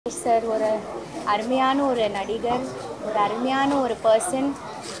Sir ஒரு அருமையான ஒரு நடிகர், ஒரு அருமையான ஒரு பர்சன்.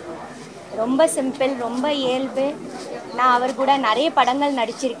 ரொம்ப சிம்பிள், ரொம்ப இயல்பு. நான் அவர் கூட நிறைய படங்கள்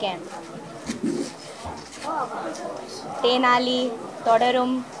நடிச்சிருக்கேன். தேனாலி,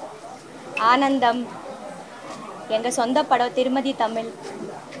 தொடரும், ஆனந்தம், எங்கள் சொந்த படம் திருமதி தமிழ்,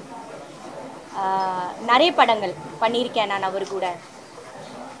 நிறைய படங்கள் பண்ணியிருக்கேன் நான் அவர் கூட.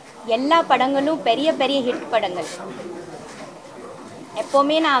 எல்லா படங்களும் பெரிய பெரிய ஹிட் படங்கள்.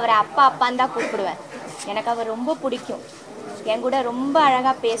 எப்போவுமே நான் அவரை அப்பா அப்பான்னு தான் கூப்பிடுவேன். எனக்கு அவர் ரொம்ப பிடிக்கும். என் கூட ரொம்ப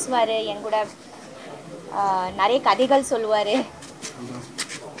அழகாக பேசுவார். என் கூட நிறைய கதைகள் சொல்லுவார்.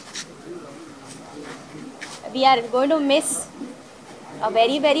 We are going to miss a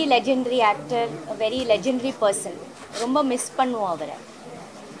very very legendary actor, a very legendary person. ரொம்ப மிஸ் பண்ணுவோம் அவரை.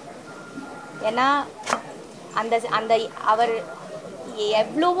 ஏன்னா அந்த அந்த அவர்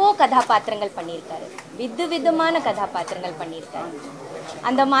எவ்வளவோ கதாபாத்திரங்கள் பண்ணியிருக்காரு, விதமான கதாபாத்திரங்கள் பண்ணியிருக்காரு.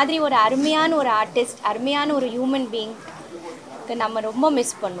 அந்த மாதிரி ஒரு அருமையான ஒரு ஆர்டிஸ்ட், அருமையான ஒரு ஹியூமன் பீயிங்க்கு நம்ம ரொம்ப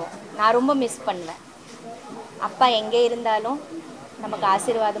மிஸ் பண்ணுவோம். நான் ரொம்ப மிஸ் பண்ணுவேன். அப்பா எங்கே இருந்தாலும் நமக்கு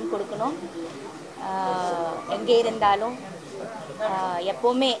ஆசீர்வாதம் கொடுக்கணும். எங்கே இருந்தாலும்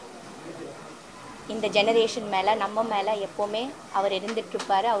எப்போவுமே இந்த ஜெனரேஷன் மேலே, நம்ம மேலே எப்போவுமே அவர்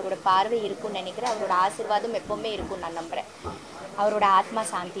இருந்துகிட்ருப்பார். அவரோட பார்வை இருக்கும்னு நினைக்கிறேன். அவரோட ஆசீர்வாதம் எப்போவுமே இருக்கும்னு நான் நம்புகிறேன். அவரோட ஆத்மா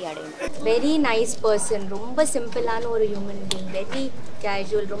சாந்தி அடையும். வெரி நைஸ் பர்சன், ரொம்ப சிம்பிளான ஒரு ஹியூமன் பீயிங், வெரி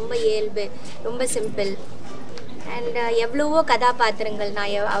கேஷுவல், ரொம்ப இயல்பு, ரொம்ப சிம்பிள். அண்ட் எவ்வளவோ கதாபாத்திரங்கள்,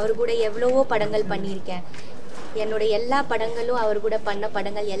 நான் அவர் கூட எவ்வளவோ படங்கள் பண்ணியிருக்கேன். என்னோடய எல்லா படங்களும் அவர் கூட பண்ண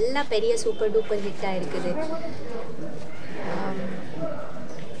படங்கள் எல்லாம் பெரிய சூப்பர் டூப்பர் ஹிட்டாக இருக்குது.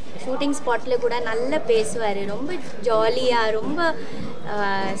 ஷூட்டிங் ஸ்பாட்டில் கூட நல்லா பேசுவார். ரொம்ப ஜாலியாக, ரொம்ப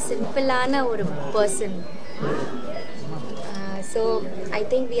சிம்பிளான ஒரு person. So I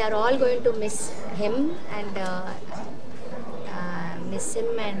think we are all going to miss him and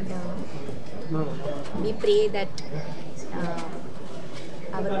we pray that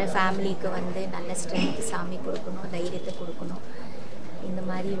அவரோட ஃபேமிலிக்கு வந்து நல்ல ஸ்ட்ரென்த் சாமி கொடுக்கணும், தைரியத்தை கொடுக்கணும். இந்த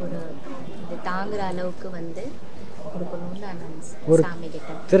மாதிரி ஒரு இது தாங்குற அளவுக்கு வந்து கொடுக்கணும்னு நான் சாமி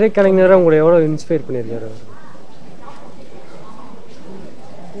கிட்ட. திரைக்கலைஞரை உங்களை எவ்வளோ இன்ஸ்பயர் பண்ணியிருக்காரு?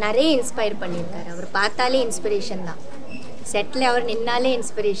 நிறைய இன்ஸ்பயர் பண்ணியிருக்காரு. அவர் பார்த்தாலே இன்ஸ்பிரேஷன் தான். செட்டில் அவர் நின்னாலே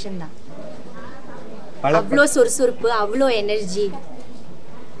இன்ஸ்பிரேஷன் தான். அவ்வளோ சுறுசுறுப்பு, அவ்வளோ எனர்ஜி,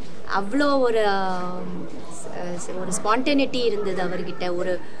 அவ்வளோ ஒரு ஒரு ஸ்பான்டேனிட்டி இருந்தது அவர்கிட்ட.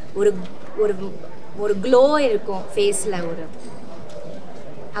 ஒரு ஒரு ஒரு ஒரு க்ளோ இருக்கும் ஃபேஸில்.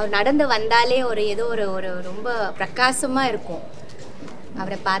 அவர் நடந்து வந்தாலே ஒரு ஏதோ ஒரு ஒரு ரொம்ப பிரகாசமாக இருக்கும்.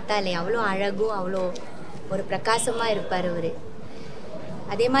 அவரை பார்த்தாலே அவ்வளோ அழகும், அவ்வளோ ஒரு பிரகாசமாக இருப்பார் அவர்.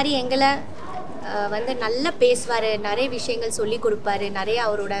 அதே மாதிரி எங்களை வந்து நல்லா பேசுவார், நிறைய விஷயங்கள் சொல்லி கொடுப்பாரு, நிறைய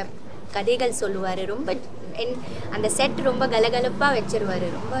அவரோட கதைகள் சொல்லுவார். ரொம்ப அந்த செட் ரொம்ப கலகலப்பாக வச்சிருவார்.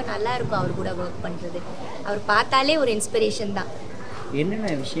 ரொம்ப நல்லா இருக்கும் அவர் கூட ஒர்க் பண்ணுறது. அவர் பார்த்தாலே ஒரு இன்ஸ்பிரேஷன் தான்.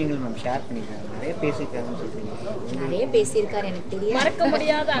 என்னென்ன விஷயங்கள் மேம் ஷேர் பண்ணியிருக்காங்க? நிறைய பேசியிருக்காருன்னு சொல்கிறீங்க. நிறைய பேசியிருக்காரு, எனக்கு தெரியும்.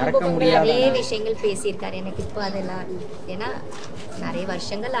 நிறைய விஷயங்கள் பேசியிருக்காரு. எனக்கு இப்போ அதெல்லாம், ஏன்னா நிறைய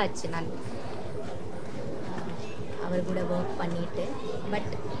வருஷங்கள் ஆச்சு நான் அவர் கூட ஒர்க் பண்ணிட்டு.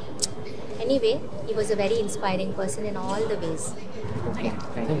 But anyway, he was a very inspiring person in all the ways. Okay,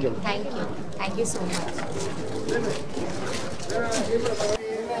 thank you so much.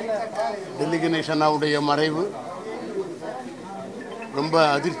 Delhi Ganesh அண்ணாவுடைய மறைவு ரொம்ப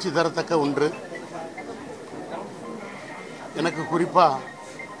அதிர்ச்சி தரத்தக்க ஒன்று. எனக்கு குறிப்பாக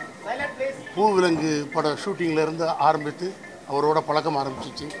பூவிலங்கு பட ஷூட்டிங்கிலேருந்து ஆரம்பித்து அவரோட பழக்கம்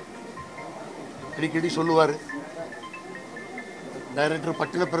ஆரம்பிச்சிச்சு. அடிக்கடி சொல்லுவார், டைரக்டர்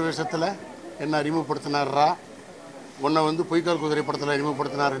பட்டின பிரவேசத்தில் என்ன அறிமுகப்படுத்தினார்ரா, உன்னை வந்து பொய்க்கால் குதிரை படத்தில்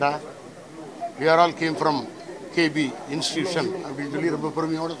அறிமுகப்படுத்தினாருடா, we are all came from KB institution அப்படின்னு சொல்லி ரொம்ப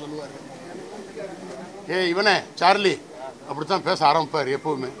பெருமையோடு சொல்லுவார். இவனே சார்லி அப்படித்தான் பேச ஆரம்பிப்பார்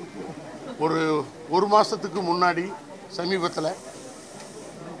எப்போவுமே. ஒரு மாதத்துக்கு முன்னாடி சமீபத்தில்,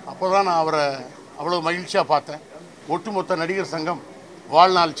 அப்போ தான் நான் அவரை அவ்வளோ மகிழ்ச்சியாக பார்த்தேன். ஒட்டுமொத்த நடிகர் சங்கம்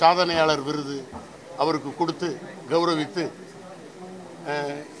வாழ்நாள் சாதனையாளர் விருது அவருக்கு கொடுத்து கௌரவித்து,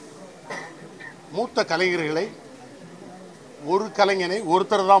 மூத்த கலைஞர்களை ஒரு கலைஞனை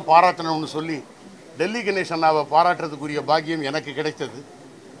ஒருத்தர் தான் பாராட்டணும்னு சொல்லி டெல்லி கணேஷ் அண்ணாவை பாராட்டுறதுக்குரிய பாக்கியம் எனக்கு கிடைத்தது.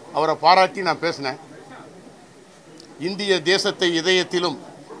 அவரை பாராட்டி நான் பேசினேன். இந்திய தேசத்தை இதயத்திலும்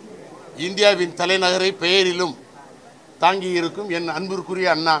இந்தியாவின் தலைநகரை பெயரிலும் தாங்கி இருக்கும் என் அன்பிற்குரிய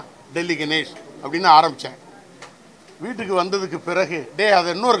அண்ணா டெல்லி கணேஷ் அப்படின்னு ஆரம்பித்தேன். வீட்டுக்கு வந்ததுக்கு பிறகு, அதை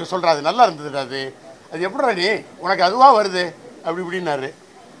இன்னொருக்கு சொல்கிறாது, நல்லா இருந்ததுடா, அது எப்படிடா நீ உனக்கு அதுவாக வருது அப்படி இப்படின்னாரு.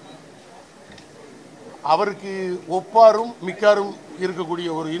 அவருக்கு ஒப்பாரும் மிக்காரும் இருக்கக்கூடிய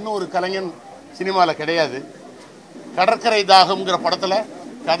இன்னொரு கலைஞன் சினிமாவில் கிடையாது. கடற்கரை தாகம்ங்கிற படத்தில்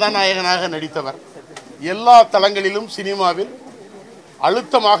கதாநாயகனாக நடித்தவர். எல்லா தளங்களிலும் சினிமாவில்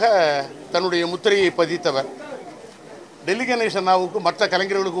அழுத்தமாக தன்னுடைய முத்திரையை பதித்தவர். டெல்லி கணேஷ் அண்ணாவுக்கு மற்ற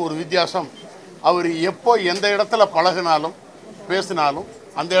கலைஞர்களுக்கு ஒரு வித்தியாசம், அவர் எப்போ எந்த இடத்துல பழகினாலும் பேசினாலும்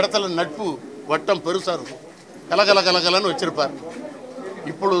அந்த இடத்துல நட்பு வட்டம் பெருசாக இருக்கும், கலகல கலகலன்னு வச்சிருப்பார்.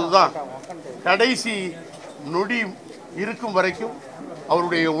 இப்பொழுதுதான் கடைசி நொடி இருக்கும் வரைக்கும்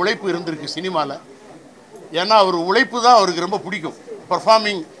அவருடைய உழைப்பு இருந்திருக்கு சினிமாவில். ஏன்னா அவர் உழைப்பு தான் அவருக்கு ரொம்ப பிடிக்கும்.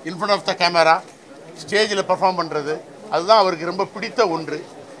 Performing in front of the camera, ஸ்டேஜில் பர்ஃபார்ம் பண்ணுறது, அதுதான் அவருக்கு ரொம்ப பிடித்த ஒன்று.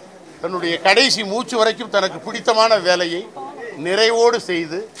 தன்னுடைய கடைசி மூச்சு வரைக்கும் தனக்கு பிடித்தமான வேலையை நிறைவோடு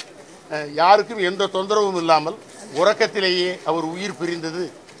செய்து யாருக்கும் எந்த தொந்தரவும் இல்லாமல் உறக்கத்திலேயே அவர் உயிர் பிரிந்தது,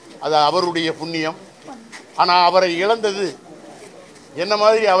 அது அவருடைய புண்ணியம். ஆனால் அவரை இழந்தது என்ன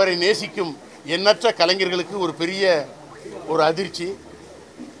மாதிரி அவரை நேசிக்கும் எண்ணற்ற கலைஞர்களுக்கு ஒரு பெரிய ஒரு அதிர்ச்சி.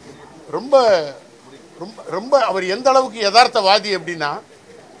 ரொம்ப ரொம்ப ரொம்ப அவர் எந்த அளவுக்கு யதார்த்தவாதி அப்படின்னா,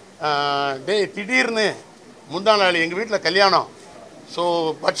 திடீர்னு முந்தா நாள் எங்கள் வீட்டில் கல்யாணம், ஸோ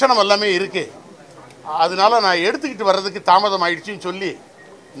பட்சணம் எல்லாமே இருக்குது, அதனால நான் எடுத்துக்கிட்டு வர்றதுக்கு தாமதம் ஆயிடுச்சுன்னு சொல்லி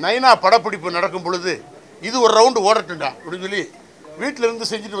நைனா படப்பிடிப்பு நடக்கும் பொழுது இது ஒரு ரவுண்டு ஓடட்டுண்டா அப்படின்னு சொல்லி வீட்டிலேருந்து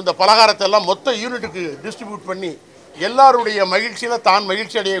செஞ்சுட்டு வந்த பலகாரத்தை எல்லாம் மொத்த யூனிட்டுக்கு டிஸ்ட்ரிபியூட் பண்ணி எல்லாருடைய மகிழ்ச்சியில் தான்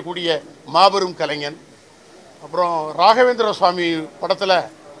மகிழ்ச்சி அடையக்கூடிய மாபெரும் கலைஞன். அப்புறம் ராகவேந்திர சுவாமி படத்தில்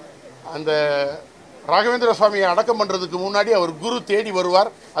அந்த ராகவேந்திர சுவாமியை அடக்கம் பண்ணுறதுக்கு முன்னாடி அவர் குரு தேடி வருவார்,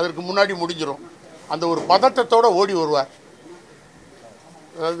 அதற்கு முன்னாடி முடிஞ்சிடும். அந்த ஒரு பதட்டத்தோடு ஓடி வருவார்.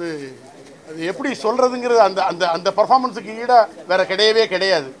 அதாவது அது எப்படி சொல்கிறதுங்கிறது அந்த அந்த அந்த பர்ஃபார்மன்ஸுக்கு ஈடாக வேறு கிடையவே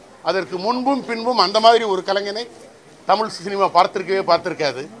கிடையாது. அதற்கு முன்பும் பின்பும் அந்த மாதிரி ஒரு கலைஞனை தமிழ் சினிமா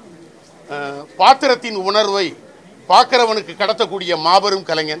பார்த்திருக்காது. பாத்திரத்தின் உணர்வை பார்க்குறவனுக்கு கடத்தக்கூடிய மாபெரும்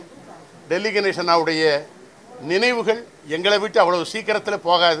கலைஞன் டெல்லி கணேஷ் அண்ணாவுடைய நினைவுகள் எங்களை விட்டு அவ்வளவு சீக்கிரத்தில்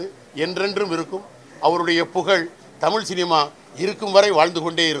போகாது, என்றென்றும் இருக்கும். அவருடைய புகழ் தமிழ் சினிமா இருக்கும் வரை வாழ்ந்து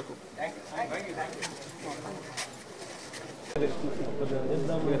கொண்டே இருக்கும்.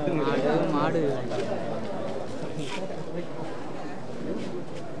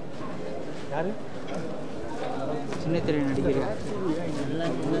 சின்னத்திரை நடிகர்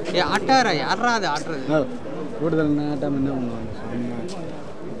ஆட்டாரா யாரா அது ஆட்டுறது கூடுதல் ஆட்டம் என்ன பண்ணுவாங்க.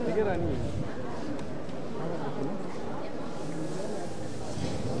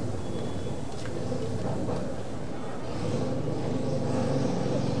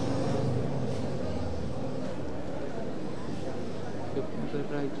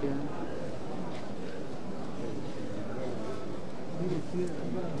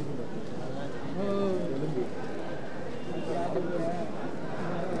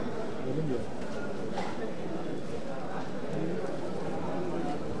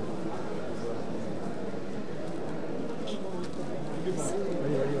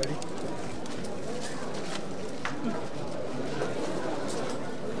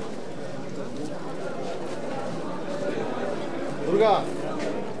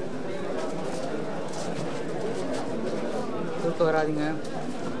 தூக்கம் வராதிங்க.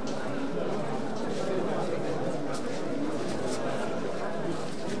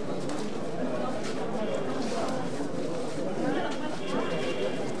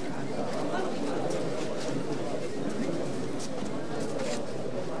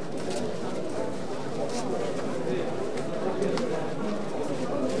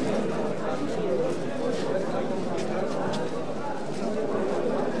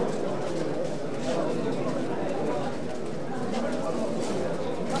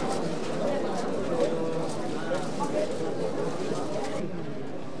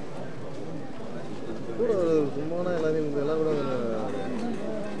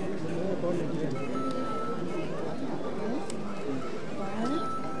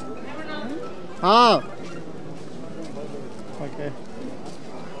 ஓகே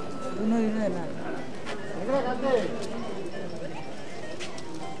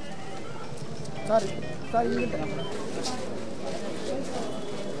சாரி சாரி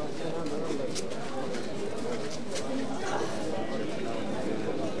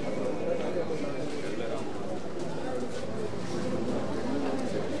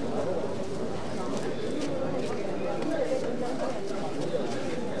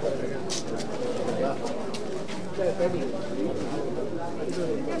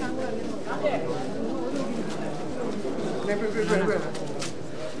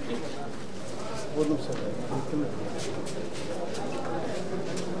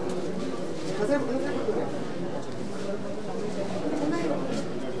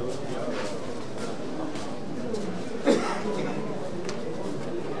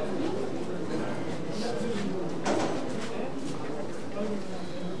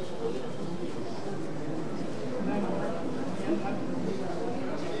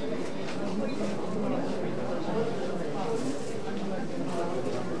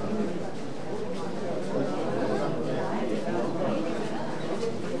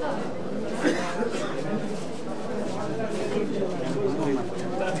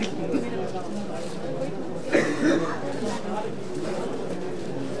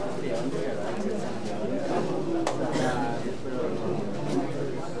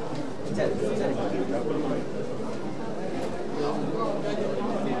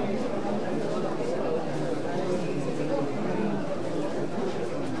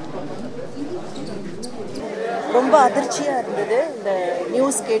ரொம்ப அதிர்ச்சியாக இருந்தது இந்த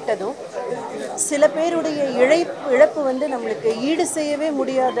நியூஸ் கேட்டதும். சில பேருடைய இழப்பு வந்து நம்மளுக்கு ஈடு செய்யவே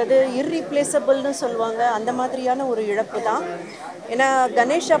முடியாதது, இர்ரீப்ளேசபிள்னு சொல்லுவாங்க, அந்த மாதிரியான ஒரு இழப்பு தான். ஏன்னா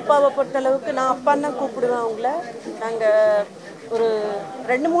கணேஷ் அப்பாவை பொறுத்தளவுக்கு நான் அப்பான்னு தான் கூப்பிடுவேன் அவங்கள. நாங்கள் ஒரு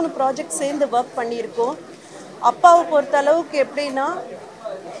 2-3 ப்ராஜெக்ட் சேர்ந்து ஒர்க் பண்ணியிருக்கோம். அப்பாவை பொறுத்த அளவுக்கு எப்படின்னா,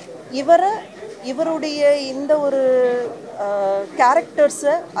 இவருடைய இந்த ஒரு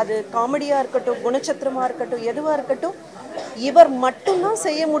கேரக்டர்ஸை, அது காமெடியாக இருக்கட்டும், குணச்சித்திரமாக இருக்கட்டும், எதுவாக இருக்கட்டும், இவர் மட்டும்தான்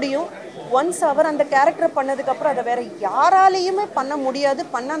செய்ய முடியும். ஒன்ஸ் அவர் அந்த கேரக்டரை பண்ணதுக்கப்புறம் அதை வேற யாராலையுமே பண்ண முடியாது,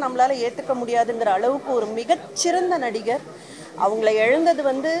 பண்ணால் நம்மளால் ஏற்றுக்க முடியாதுங்கிற அளவுக்கு ஒரு மிகச்சிறந்த நடிகர். அவங்கள எழுந்தது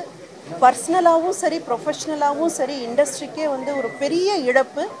வந்து பர்சனலாகவும் சரி, ப்ரொஃபஷ்னலாகவும் சரி, இண்டஸ்ட்ரிக்கே வந்து ஒரு பெரிய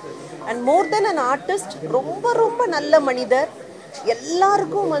இழப்பு. And more then an artist, ரொம்ப ரொம்ப நல்ல மனிதர்.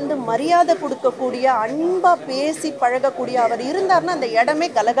 எல்லாருக்கும் வந்து மரியாதை கொடுக்கக்கூடிய, அன்பாக பேசி பழகக்கூடிய அவர் இருந்தார்னா அந்த இடமே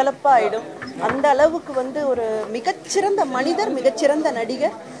கலகலப்பாக ஆகிடும். அந்த அளவுக்கு வந்து ஒரு மிகச்சிறந்த மனிதர், மிகச்சிறந்த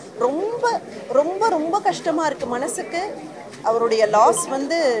நடிகர். ரொம்ப ரொம்ப ரொம்ப கஷ்டமாக இருக்குது மனசுக்கு. அவருடைய லாஸ்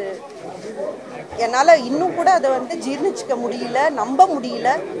வந்து என்னால் இன்னும் கூட அதை வந்து ஜீர்ணிச்சிக்க முடியல, நம்ப முடியல.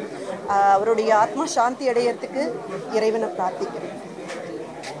 அவருடைய ஆத்மா சாந்தி அடையிறதுக்கு இறைவனை பிரார்த்திக்கிறேன்.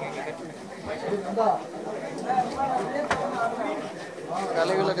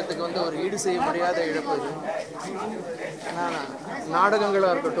 கலை உலகத்துக்கு வந்து ஒரு ஈடு செய்ய முடியாத இழப்பு இது. ஏன்னா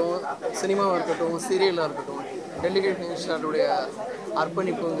நாடகங்களாக இருக்கட்டும், சினிமாவாக இருக்கட்டும், சீரியலாக இருக்கட்டும், டெலிகேஷனுடைய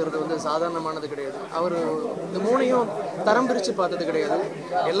அர்ப்பணிப்புங்கிறது வந்து சாதாரணமானது கிடையாது. அவர் இந்த மூணையும் தரம் பிரித்து பார்த்தது கிடையாது.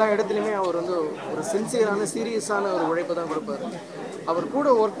 எல்லா இடத்துலையுமே அவர் வந்து ஒரு சின்சியரான, சீரியஸான ஒரு உழைப்பு தான் கொடுப்பார். அவர் கூட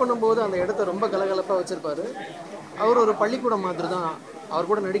ஒர்க் பண்ணும்போது அந்த இடத்த ரொம்ப கலகலப்பாக வச்சுருப்பார். அவர் ஒரு பள்ளிக்கூடம் மாதிரி தான். அவர்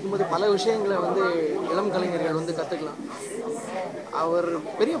கூட நடிக்கும்போது பல விஷயங்களை வந்து இளம் கலைஞர்கள் வந்து கற்றுக்கலாம். அவர்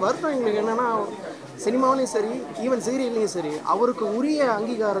பெரிய வருத்தம் எங்களுக்கு என்னென்னா, சினிமாவிலையும் சரி, ஈவன் சீரியல்லையும் சரி, அவருக்கு உரிய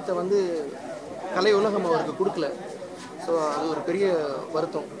அங்கீகாரத்தை வந்து கலை உலகம் அவருக்கு கொடுக்கல. ஸோ அது ஒரு பெரிய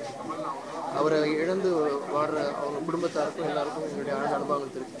வருத்தம். அவரை இழந்து வாடுற அவங்க குடும்பத்தாருக்கும் எல்லாருக்கும் எங்களுடைய ஆழ்ந்த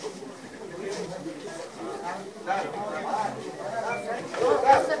அனுபவங்கள் இருக்கு.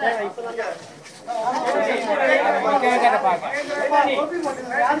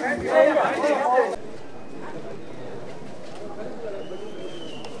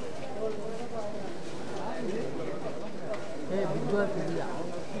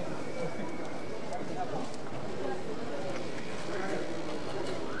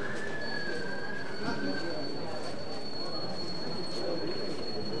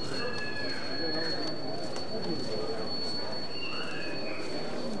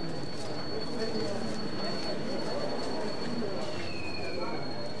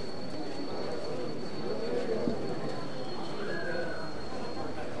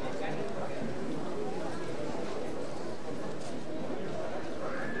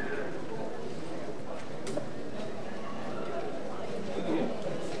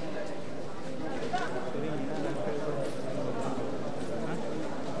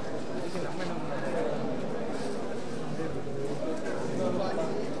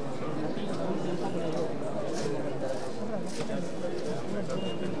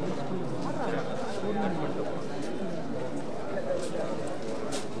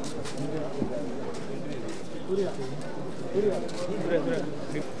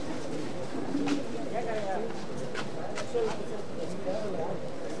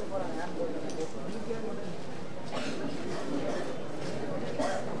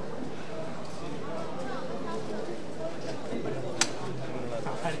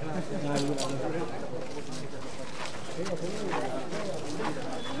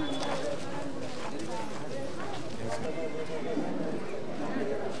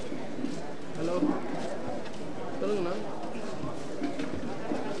 ஹலோ, சொல்லுங்கண்ணா.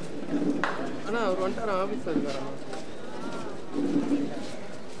 அண்ணா அவர் வந்துட்டாரா? ஆஃபீஸில் இருக்காரா?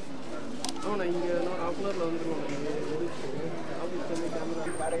 ஆமாண்ணா, இங்கே நான் ஹாஃப் அன் ஹவரில் வந்துடுவோம். ஆஃபீஸ் வந்து கேமரா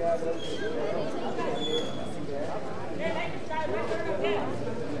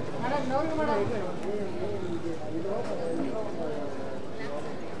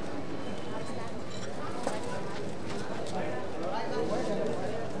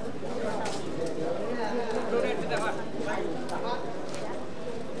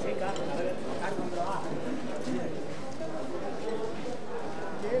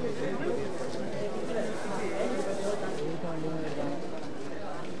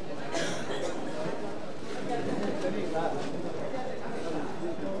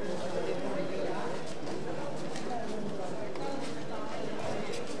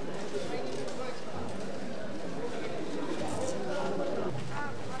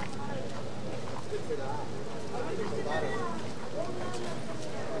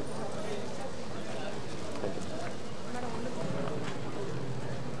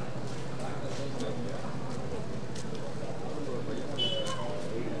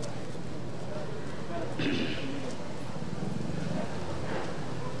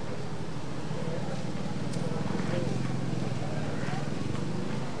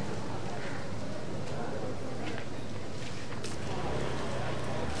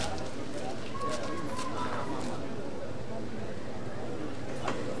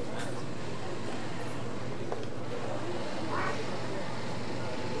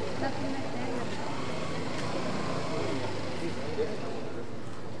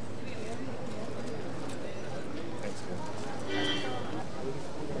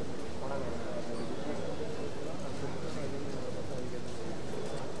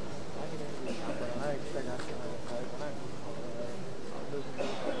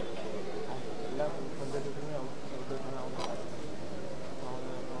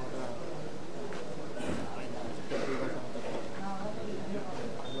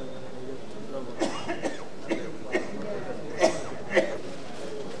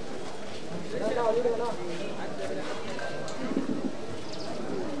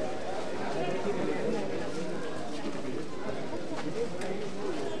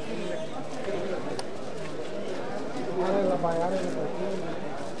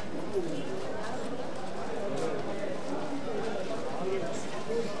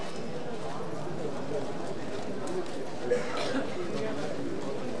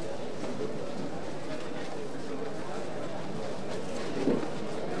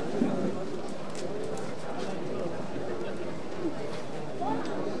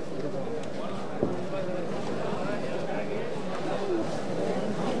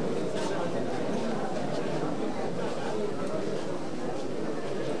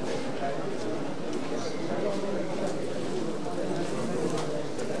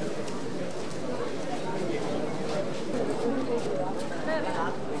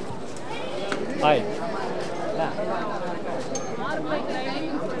ஹாய்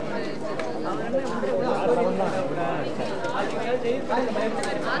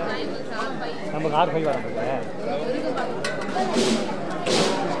நமக்கு 6 5 வர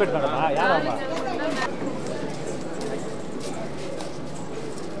பிஸ்கட் வேணுமா யார்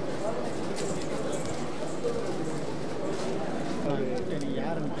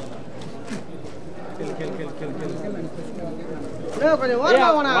ஆமா கொஞ்சம் ஓரமா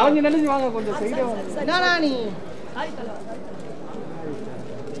போனா வளைஞ்சு நெளிஞ்சு வாங்க கொஞ்சம் சைடே வாங்க என்னடா நீ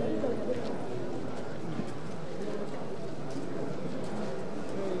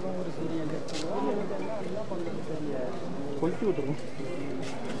கொளுத்தி விட்டுருவோம்